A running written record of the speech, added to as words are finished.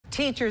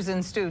Teachers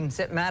and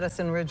students at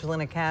Madison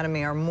Ridgeland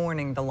Academy are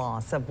mourning the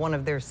loss of one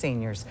of their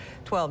seniors.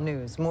 12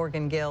 News'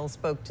 Morgan Gill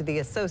spoke to the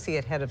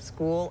associate head of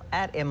school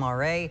at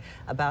MRA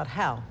about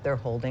how they're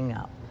holding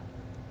up.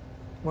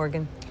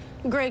 Morgan.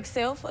 Greg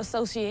Self,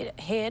 associate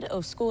head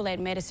of school at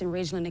Madison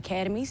Ridgeland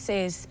Academy,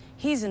 says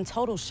he's in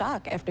total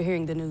shock after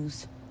hearing the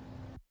news.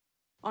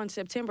 On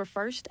September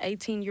 1st,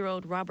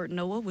 18-year-old Robert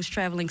Noah was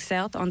traveling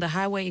south on the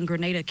highway in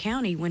Grenada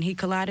County when he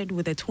collided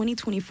with a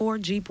 2024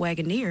 Jeep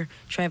Wagoneer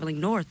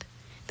traveling north.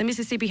 The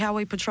Mississippi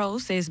Highway Patrol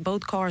says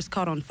both cars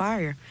caught on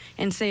fire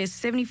and says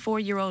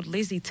 74-year-old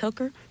Lizzie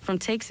Tucker from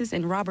Texas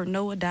and Robert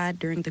Noah died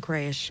during the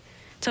crash.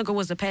 Tucker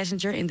was a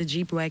passenger in the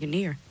Jeep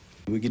Wagoneer.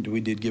 We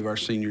did give our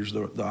seniors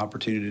the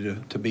opportunity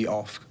to be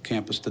off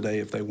campus today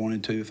if they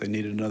wanted to, if they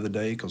needed another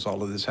day, because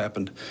all of this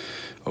happened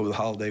over the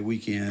holiday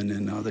weekend,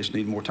 and they just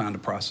need more time to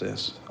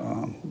process.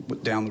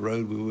 But down the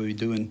road, we will be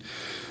doing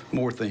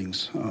more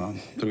things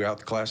throughout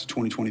the class of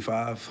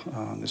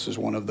 2025. This is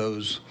one of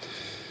those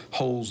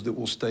holes that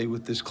will stay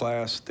with this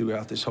class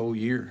throughout this whole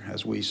year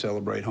as we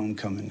celebrate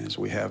homecoming, as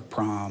we have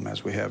prom,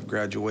 as we have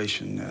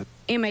graduation.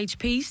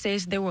 MHP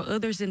says there were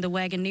others in the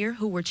Wagoneer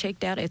who were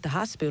checked out at the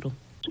hospital.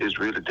 It's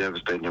really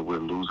devastating that we're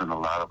losing a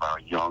lot of our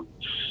young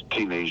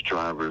teenage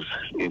drivers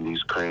in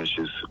these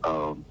crashes.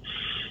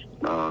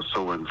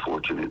 So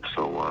unfortunate.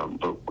 So,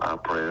 but our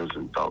prayers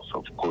and thoughts,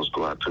 of course,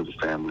 go out to the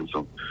families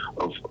of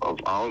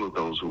all of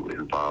those who were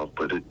involved.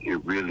 But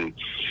it really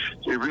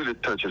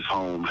touches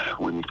home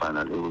when you find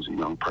out it was a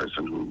young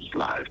person whose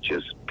life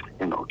just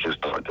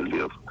started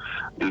to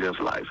live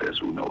life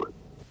as we know it.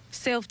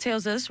 Self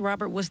tells us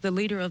Robert was the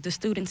leader of the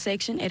student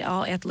section at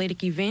all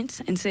athletic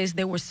events and says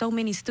there were so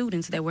many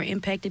students that were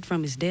impacted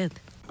from his death.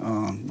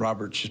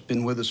 Robert's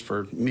been with us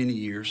for many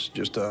years,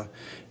 just a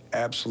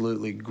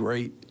absolutely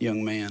great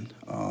young man.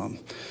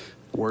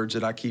 Words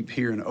that I keep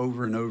hearing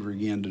over and over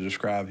again to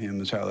describe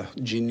him is how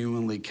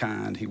genuinely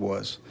kind he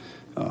was.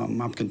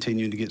 I'm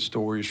continuing to get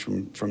stories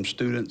from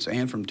students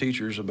and from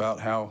teachers about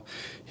how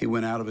he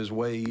went out of his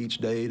way each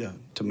day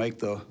to make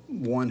the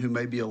one who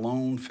may be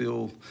alone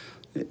feel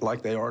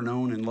like they are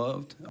known and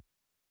loved.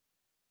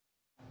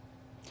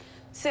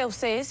 Self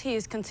says he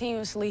is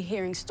continuously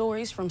hearing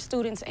stories from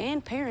students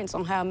and parents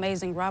on how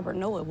amazing Robert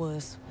Noah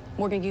was.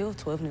 Morgan Gill,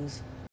 12 News.